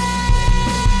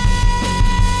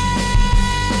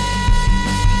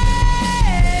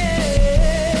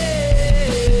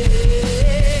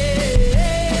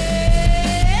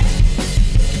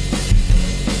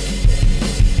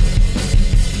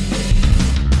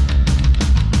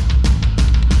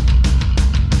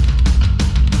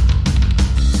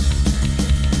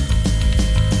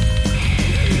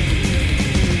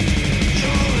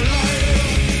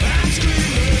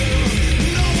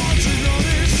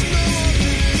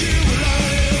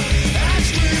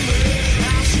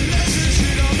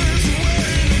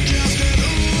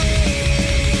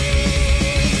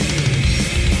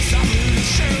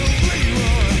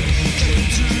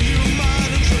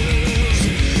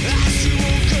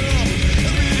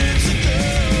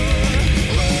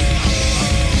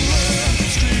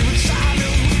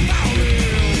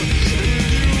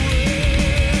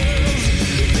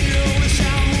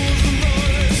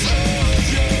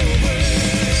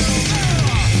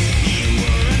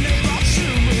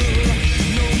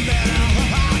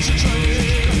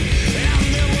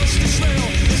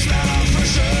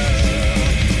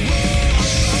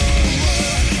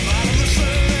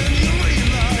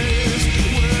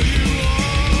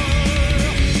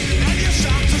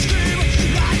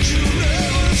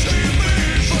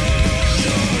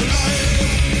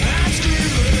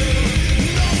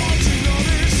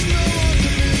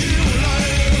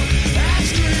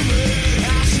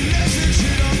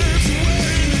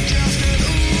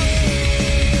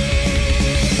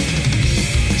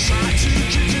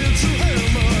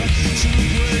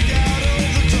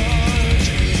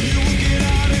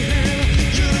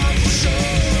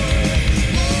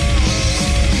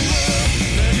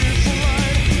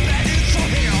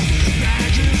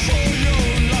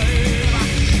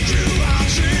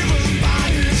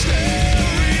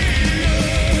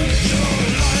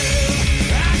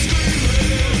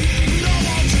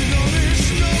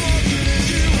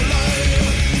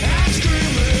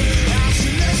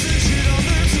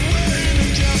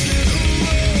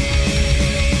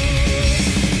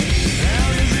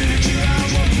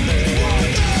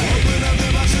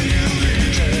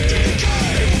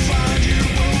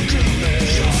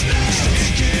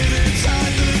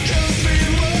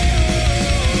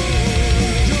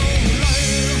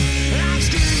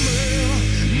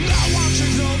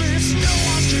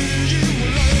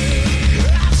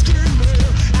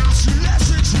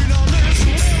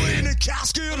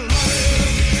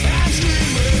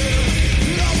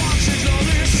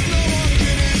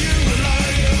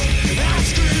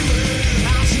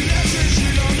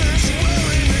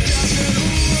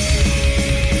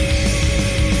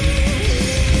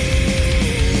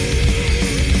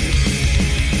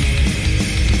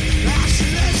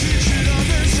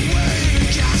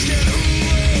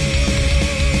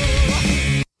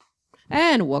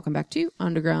And welcome back to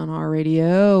Underground Horror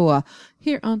Radio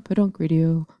here on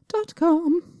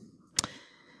podunkradio.com.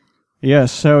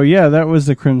 Yes, so yeah, that was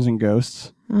the Crimson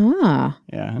Ghosts. Ah.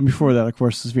 Yeah, and before that, of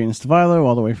course, is Venus DeVilo,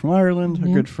 all the way from Ireland, a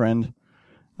good friend.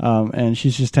 And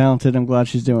she's just talented. I'm glad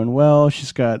she's doing well.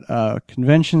 She's got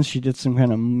conventions. She did some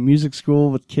kind of music school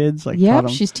with kids. Like, yep,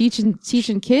 she's teaching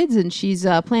kids, and she's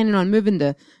planning on moving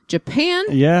to Japan.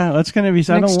 Yeah, that's going to be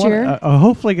next year. I'll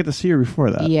hopefully get to see her before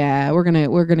that. Yeah, we're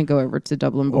gonna go over to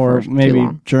Dublin before or maybe too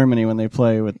long. Germany when they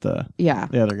play with the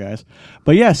other guys.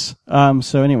 But yes,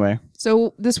 so anyway.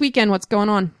 So this weekend, what's going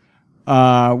on?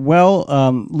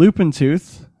 Lupin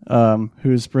Tooth,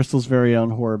 who's Bristol's very own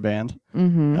horror band,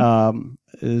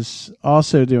 is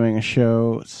also doing a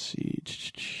show. Let's see,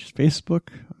 Facebook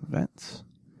events.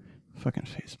 Fucking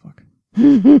Facebook.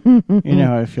 You know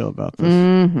how I feel about this.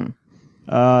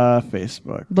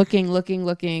 Facebook.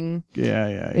 Looking.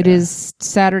 Yeah. It is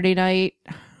Saturday night.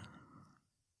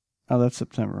 Oh, that's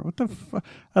September. What the fuck?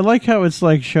 I like how it's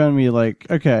like showing me like,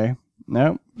 okay,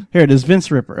 no. Here it is,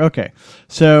 Vince Ripper. Okay.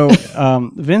 So,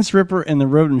 Vince Ripper and the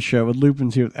Rodent Show with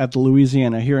Lupin Tooth at the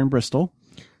Louisiana here in Bristol.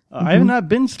 I have not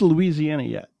been to Louisiana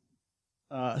yet.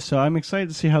 So I'm excited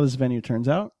to see how this venue turns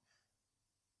out.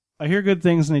 I hear good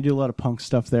things, and they do a lot of punk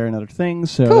stuff there and other things,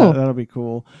 so cool. that'll be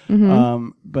cool.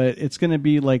 But it's going to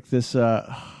be like this,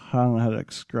 I don't know how to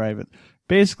describe it.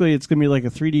 Basically, it's going to be like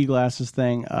a 3D glasses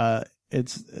thing.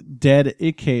 it's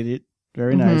dedicated,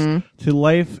 very nice, to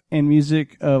life and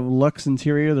music of Lux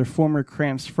Interior, their former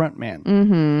Cramps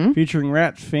frontman, featuring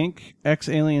Rat Fink,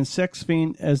 ex-alien sex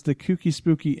fiend, as the kooky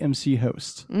spooky MC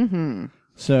host.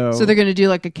 So they're going to do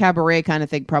like a cabaret kind of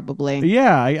thing, probably.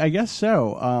 Yeah, I guess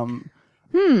so.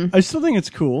 I still think it's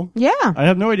cool. Yeah. I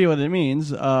have no idea what it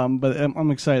means, but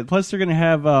I'm excited. Plus, they're going to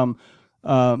have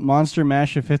Monster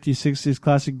Mash of 50s, 60s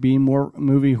classic B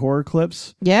movie horror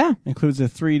clips. Yeah. Includes a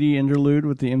 3D interlude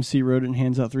with the MC Rodent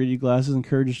hands out 3D glasses,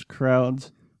 encourages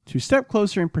crowds to step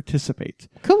closer and participate.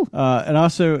 Cool. It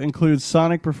also includes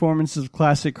sonic performances of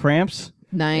classic Cramps.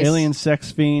 Nice. Alien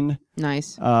Sex Fiend.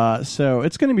 Nice. So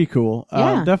it's going to be cool.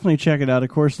 Yeah. Definitely check it out. Of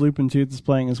course, Lupin Tooth is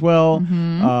playing as well.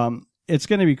 It's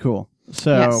going to be cool.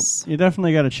 So Yes. you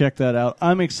definitely got to check that out.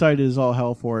 I'm excited as all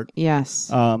hell for it. Yes.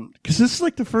 Because this is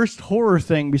like the first horror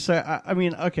thing. I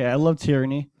mean, okay, I love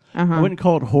Tyranny. I wouldn't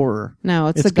call it horror. No,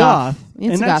 it's a a goth.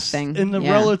 and It's a that's goth thing. in the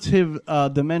Yeah. relative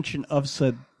dimension of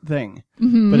said thing.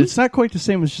 But it's not quite the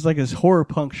same as just like this horror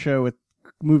punk show with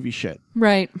movie shit.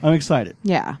 Right. I'm excited.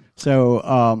 Yeah. So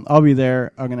I'll be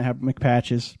there. I'm gonna have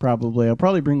McPatches probably. I'll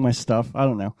probably bring my stuff. I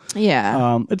don't know.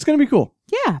 Yeah. It's gonna be cool.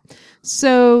 Yeah.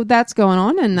 So that's going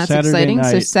on, and that's Saturday exciting.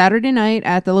 So night. Saturday night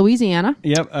at the Louisiana.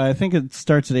 Yep. I think it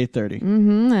starts at 8:30.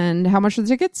 And how much are the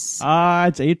tickets?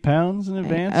 It's £8 in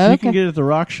advance. Okay. You can get it at the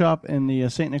Rock Shop in the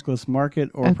St. Nicholas Market,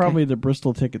 or probably the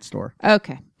Bristol Ticket Store.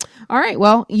 Okay. All right.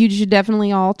 Well, you should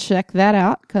definitely all check that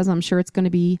out because I'm sure it's going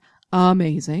to be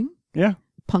amazing. Yeah.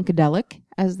 Punkadelic,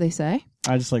 as they say.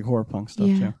 I just like horror punk stuff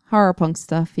too. Horror punk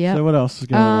stuff. Yeah. So what else is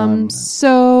going on?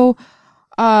 So,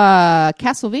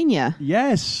 Castlevania.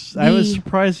 Yes, I was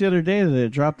surprised the other day that it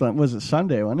dropped on. Was it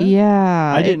Sunday? Wasn't it?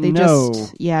 Yeah. I didn't know.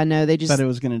 They just that it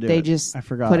was going to do. They just I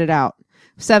forgot. put it out.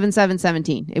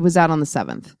 7/7/17. It was out on the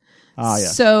 7th.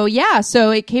 Yes.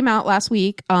 So it came out last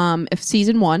week. If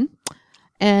season 1,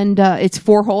 and it's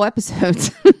 4 whole episodes.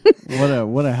 What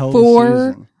a hell of a 4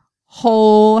 season.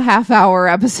 whole half-hour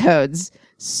episodes.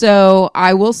 So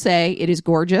I will say it is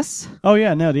gorgeous. Oh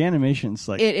yeah, no, the animation's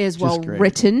like It is just well great.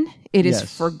 written. It is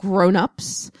Yes. for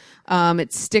grown-ups.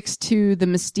 It sticks to the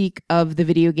mystique of the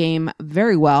video game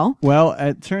very well. Well,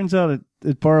 it turns out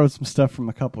it borrowed some stuff from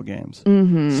a couple games.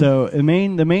 Mm-hmm. So the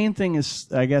main thing is,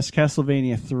 I guess,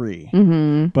 Castlevania 3.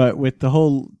 Mm-hmm. But with the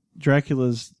whole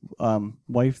Dracula's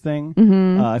wife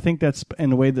thing, I think that's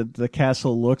in the way that the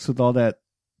castle looks with all that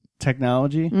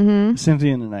technology.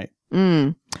 Symphony in the Night.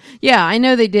 Yeah, I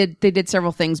know they did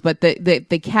several things, but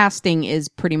the casting is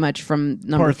pretty much from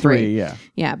number Part 3, yeah.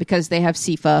 Yeah, because they have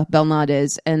Sifa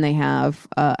Belnades and they have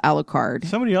Alucard.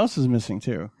 Somebody else is missing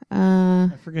too.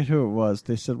 I forget who it was.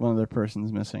 They said one of their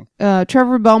persons missing.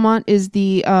 Trevor Belmont is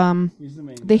He's the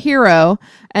main guy. hero,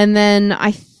 and then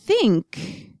I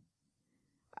think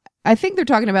they're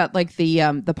talking about like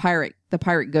the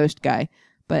pirate ghost guy,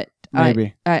 but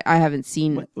Maybe. I haven't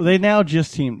seen. Well, they now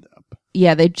just teamed up.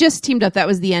 Yeah, they just teamed up. That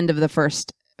was the end of the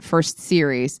first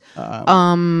series. But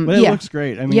it looks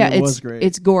great. I mean, it was great.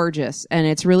 It's gorgeous and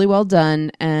it's really well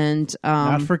done. And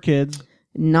Not for kids.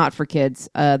 Not for kids.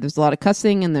 There's a lot of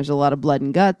cussing and there's a lot of blood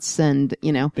and guts, and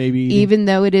Baby eating. even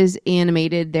though it is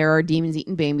animated, there are demons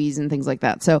eating babies and things like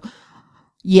that. So,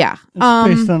 yeah,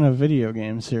 It's based on a video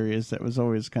game series that was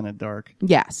always kind of dark.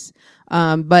 yes.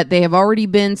 But they have already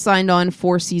been signed on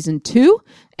for season 2,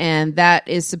 and that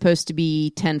is supposed to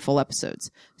be 10 full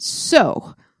episodes.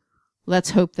 So let's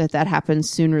hope that happens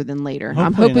sooner than later.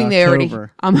 I'm Hopefully hoping in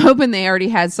I'm hoping they already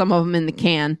had some of them in the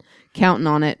can, counting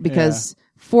on it, because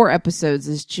 4 episodes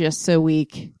is just so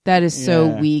weak. That is so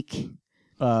weak.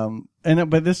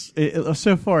 But this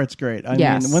so far it's great. I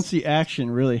Yes. mean, once the action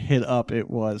really hit up, it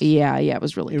was It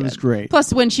was really good. It was great.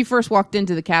 Plus, when she first walked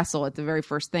into the castle at the very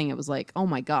first thing, it was like, oh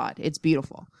my God, it's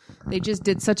beautiful. They just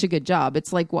did such a good job.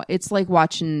 It's like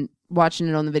watching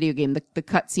it on the video game. The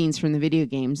cut scenes from the video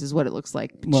games is what it looks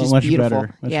like. It's just much beautiful.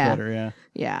 better. Much better, yeah.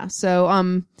 Yeah. So,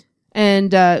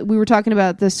 and we were talking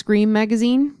about the Scream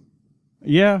magazine.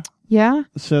 Yeah. Yeah.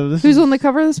 So Who's on the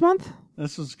cover this month?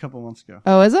 This was a couple months ago.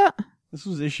 Oh, is it? This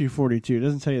was issue 42. It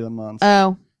doesn't tell you the months.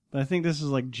 Oh. But I think this is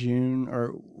like June, or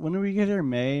when do we get here?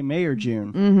 May or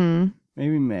June? Mm-hmm.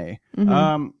 Maybe May.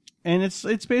 Mm-hmm. And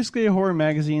it's basically a horror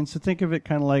magazine. So think of it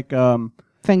kind of like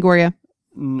Fangoria.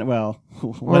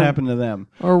 What happened to them?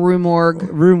 Or Rue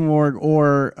Morgue.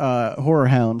 Or Horror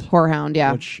Hound. Horror Hound,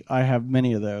 yeah. Which I have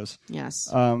many of those. Yes.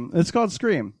 It's called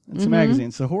Scream. It's a magazine.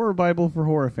 It's a horror Bible for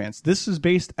horror fans. This is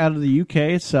based out of the UK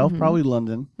itself, probably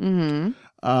London. Mm-hmm.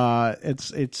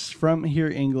 It's from here,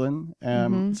 England.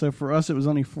 So for us, it was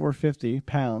only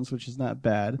 £4.50, which is not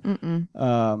bad. In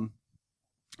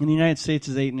the United States,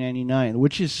 is $8.99,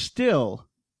 which is still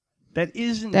That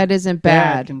isn't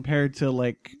bad compared to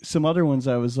like some other ones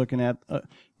I was looking at.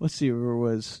 Let's see, where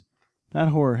was not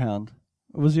Horror Hound.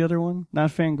 What was the other one?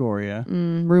 Not Fangoria.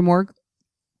 Rue Morgue.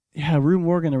 Yeah, Rue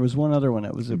Morgan. There was one other one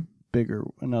that was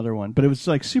another one, but it was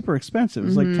like super expensive. It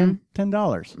was like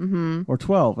 $10 or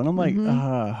 $12, and I'm like,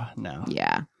 no,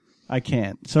 yeah, I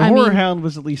can't. So Horror Hound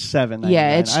was at least $7.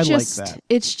 Yeah, it's I just like that.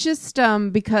 It's just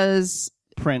because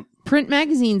print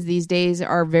magazines these days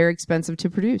are very expensive to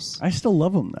produce. I still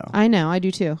love them though. I know, I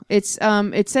do too. It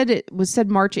was said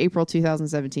March, April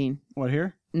 2017. What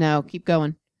here? No, keep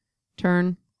going.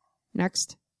 Turn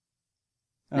next.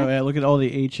 Oh yeah, look at all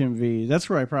the HMVs. That's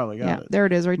where I probably got it. There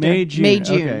it is, right May, there. June. May,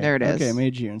 June. Okay. There it is. Okay,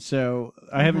 May, June. So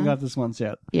I haven't got this month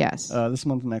yet. Yes. This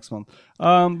month and next month.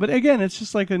 But again, it's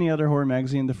just like any other horror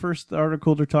magazine. The first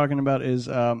article they're talking about is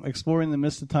Exploring the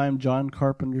Mist of Time, John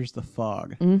Carpenter's The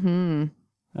Fog. Mm-hmm.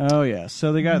 Oh yeah.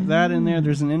 So they got that in there.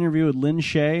 There's an interview with Lynn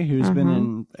Shay, who's been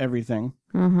in everything.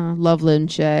 Love Lynn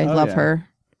Shay. Love her.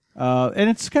 And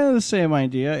it's kind of the same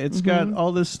idea. It's got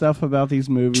all this stuff about these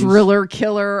movies. Driller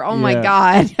killer. Oh my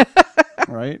God.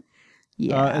 Right?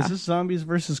 Yeah. Is this Zombies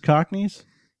versus Cockneys?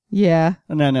 Yeah.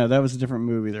 No, that was a different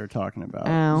movie they were talking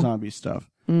about. Zombie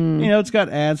stuff. Mm. You know, it's got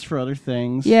ads for other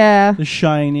things. Yeah. The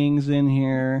Shining's in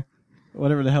here.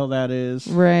 Whatever the hell that is.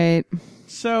 Right.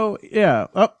 So, yeah.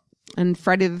 And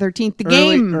Friday the 13th, the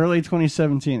game. Early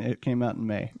 2017. It came out in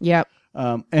May. Yep.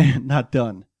 And not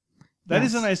done. That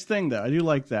is a nice thing, though. I do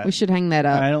like that. We should hang that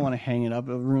up. I don't want to hang it up.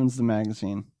 It ruins the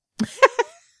magazine.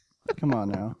 Come on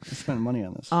now. I spent money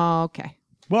on this. Oh, okay.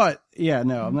 But, yeah,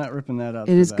 no, I'm not ripping that out.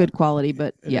 It is good quality,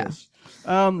 but It yeah. is.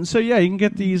 So, yeah, you can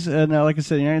get these. Now, like I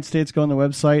said, in the United States, go on the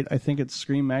website. I think it's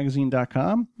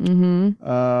screammagazine.com. Mm-hmm.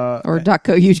 Or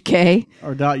 .co.uk.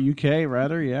 Or .uk,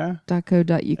 rather, yeah.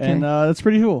 .co.uk. And that's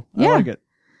pretty cool. Yeah. I like it.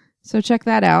 So check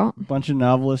that out. A bunch of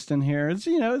novelists in here. It's,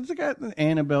 it's got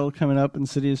Annabelle coming up,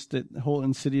 Insidious, the whole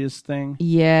Insidious thing.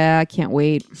 Yeah, I can't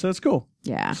wait. So it's cool.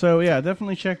 Yeah. So, yeah,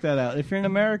 definitely check that out. If you're in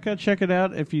America, check it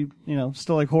out. If you,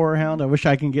 still like Horror Hound. I wish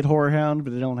I can get Horror Hound,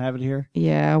 but they don't have it here.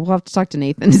 Yeah, we'll have to talk to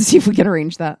Nathan and see if we can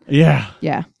arrange that. Yeah.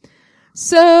 Yeah.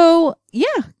 So, yeah.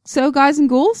 So, guys and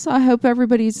ghouls, I hope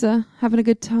everybody's having a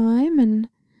good time and,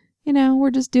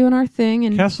 we're just doing our thing.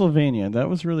 And Castlevania, that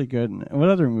was really good. And what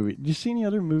other movie? Did you see any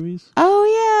other movies? Oh,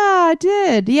 yeah, I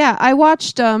did. Yeah, I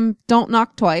watched Don't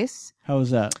Knock Twice. How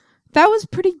was that? That was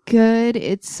pretty good.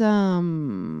 It's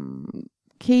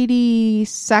Katie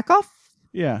Sackhoff.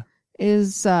 Yeah.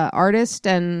 Is artist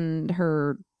and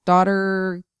her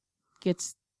daughter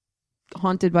gets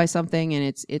haunted by something,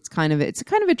 and it's kind of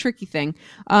a tricky thing.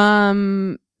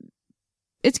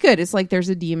 It's good. It's like there's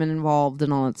a demon involved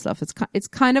and all that stuff. It's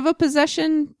kind of a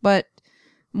possession, but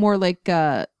more like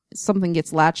something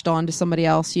gets latched on to somebody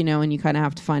else, and you kind of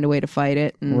have to find a way to fight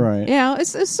it. And, right. Yeah,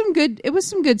 it was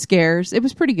some good scares. It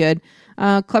was pretty good.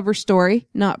 Clever story.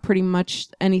 Not pretty much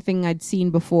anything I'd seen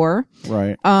before.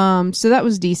 Right. So that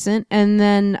was decent. And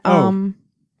then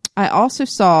I also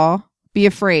saw Be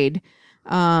Afraid.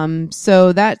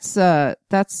 So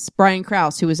that's Brian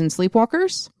Krause, who was in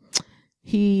Sleepwalkers.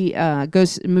 He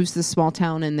moves to this small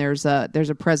town, and there's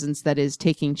a presence that is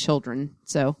taking children.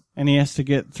 So, and he has to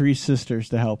get 3 sisters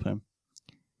to help him.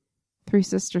 3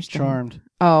 sisters. Charmed.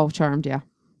 Oh, Charmed. Yeah.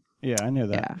 Yeah, I knew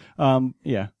that.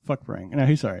 Yeah. Fuck Brian. No,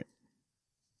 he's all right.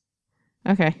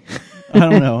 Okay. I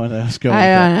don't know what I was going.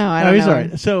 I don't know. I don't he's know. all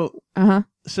right. So,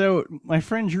 So my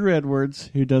friend Drew Edwards,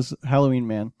 who does Halloween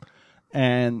Man,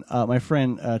 and my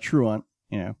friend Truant,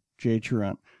 Jay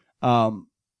Truant,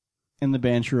 in the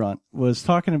band Truant, was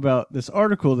talking about this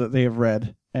article that they have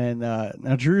read, and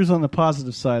now Drew's on the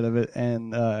positive side of it,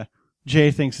 and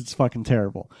Jay thinks it's fucking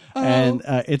terrible. Oh. And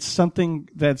it's something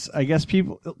that's, I guess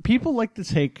people like to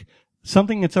take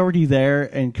something that's already there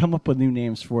and come up with new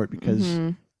names for it because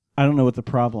I don't know what the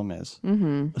problem is.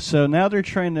 Mm-hmm. So now they're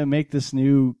trying to make this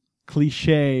new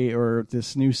cliche or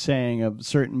this new saying of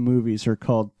certain movies are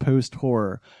called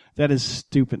post-horror. That is a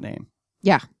stupid name.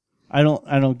 Yeah. I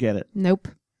don't get it. Nope.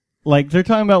 Like, they're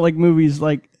talking about, like, movies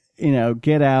like,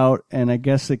 Get Out, and I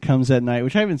guess It Comes at Night,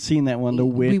 which I haven't seen that one, The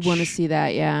Witch. We want to see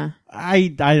that, yeah. I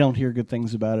don't hear good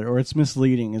things about it, or it's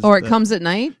misleading. Or It Comes at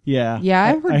Night? Yeah. Yeah,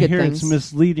 I've heard good things. I hear it's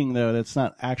misleading, though. That's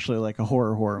not actually, like, a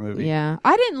horror movie. Yeah.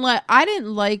 I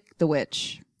didn't like The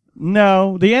Witch.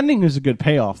 No, the ending is a good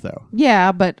payoff, though.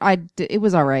 Yeah, but it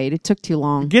was all right. It took too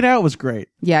long. Get Out was great.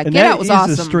 Yeah, Get Out was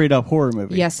awesome. It's a straight up horror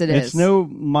movie. Yes, it is. It's no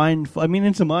mind. I mean,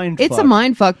 it's a mind. It's a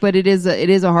mind fuck, but it is a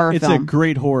horror film. It's a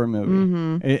great horror movie.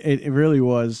 Mm-hmm. It really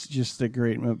was just a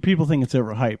great movie. People think it's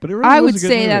overhyped, but it really was a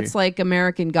good movie. That's like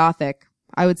American Gothic.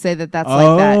 I would say that's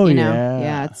like that, you know.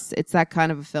 Yeah. It's that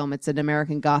kind of a film. It's an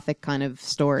American Gothic kind of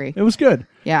story. It was good.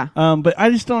 Yeah. But I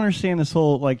just don't understand this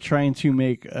whole like trying to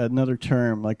make another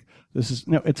term like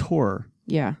it's horror.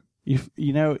 Yeah.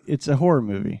 You know, it's a horror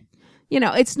movie. You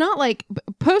know, it's not like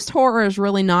post-horror is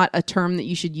really not a term that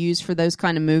you should use for those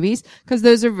kind of movies because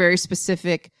those are very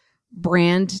specific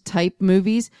brand type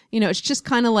movies. You know, it's just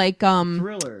kind of like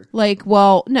Thriller. Like,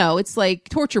 well, no, it's like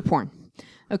torture porn.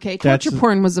 Okay, torture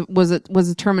porn was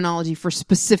a terminology for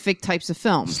specific types of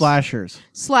films. Slashers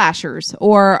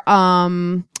or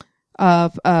found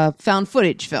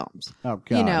footage films. Oh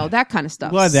God, you know, that kind of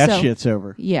stuff. Glad that shit's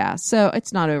over. Yeah, so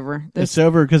it's not over. It's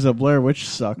over because of Blair Witch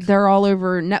sucked. They're all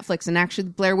over Netflix, and actually,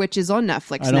 Blair Witch is on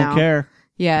Netflix now. I don't care.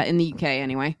 Yeah, in the UK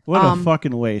anyway. What a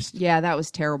fucking waste. Yeah, that was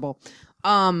terrible.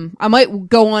 I might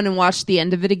go on and watch the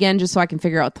end of it again just so I can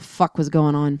figure out what the fuck was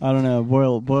going on. I don't know.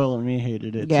 Boyle and me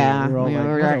hated it. Yeah, too. We're all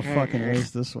like, what a fucking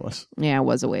waste this was. Yeah, it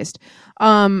was a waste.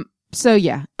 So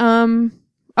yeah.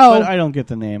 But I don't get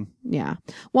the name. Yeah.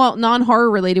 Well,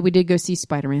 non-horror related, we did go see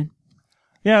Spider-Man.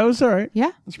 Yeah, it was all right. Yeah,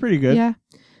 it's pretty good. Yeah,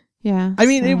 yeah. I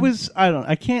mean, it was.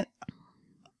 I can't.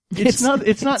 It's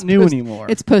not new anymore.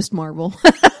 It's post Marvel.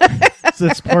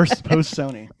 It's post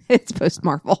Sony. It's post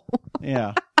Marvel.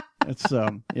 Yeah. It's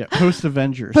post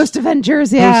Avengers. Post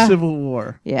Avengers, yeah. Post Civil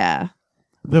War. Yeah.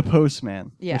 The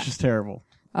Postman. Yeah. Which is terrible.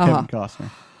 Kevin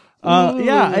Costner.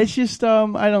 Yeah, it's just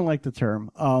I don't like the term.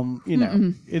 You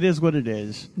know, it is what it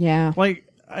is. Yeah. Like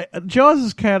Jaws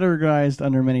is categorized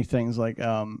under many things like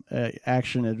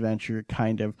action adventure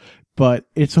kind of, but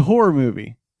it's a horror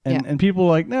movie. And people are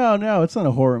like, no, it's not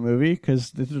a horror movie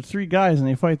because there's three guys and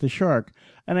they fight the shark.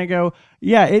 And I go,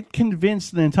 yeah, it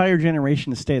convinced an entire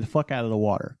generation to stay the fuck out of the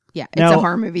water. Yeah, it's a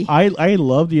horror movie. I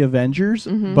love the Avengers,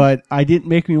 but I didn't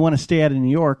make me want to stay out of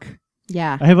New York.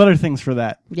 Yeah. I have other things for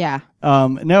that. Yeah.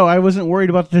 No, I wasn't worried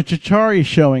about the Chitauri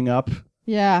showing up.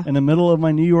 Yeah. In the middle of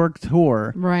my New York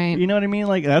tour. Right. You know what I mean?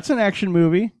 Like, that's an action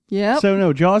movie. Yeah. So,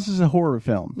 no, Jaws is a horror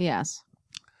film. Yes.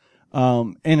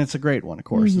 And it's a great one, of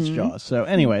course. It's Jaws. So,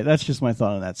 anyway, that's just my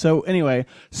thought on that. So, anyway,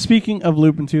 speaking of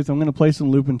Lupin Tooth, I'm going to play some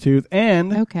Lupin Tooth.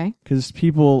 And, okay, because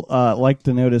people like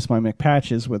to notice my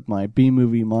McPatches with my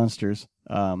B-movie monsters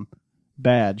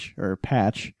badge or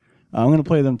patch, I'm going to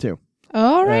play them too.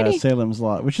 Alrighty. Salem's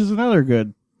Lot, which is another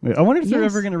good. I wonder if they're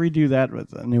ever going to redo that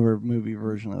with a newer movie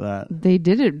version of that. They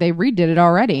did it. They redid it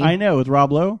already. I know, with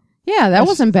Rob Lowe. Yeah, that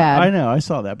wasn't bad. I know, I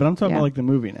saw that, but I'm talking about like the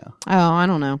movie now. Oh, I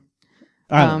don't know.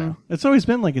 I don't know. It's always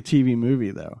been like a TV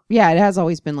movie, though. Yeah, it has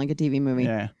always been like a TV movie.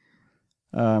 Yeah.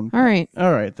 All right.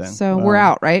 All right, then. So we're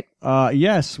out, right?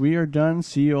 Yes, we are done.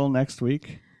 See you all next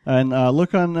week. And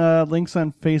look on links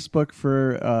on Facebook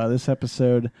for this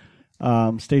episode.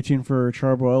 Stay tuned for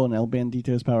Charbroil and El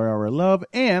Bandito's Power Hour of Love.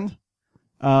 And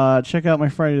check out my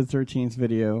Friday the 13th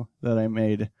video that I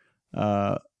made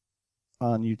on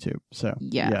YouTube. So,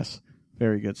 yes,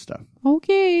 very good stuff.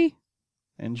 Okay.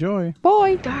 Enjoy.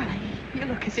 Bye. Darling, you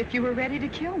look as if you were ready to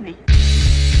kill me.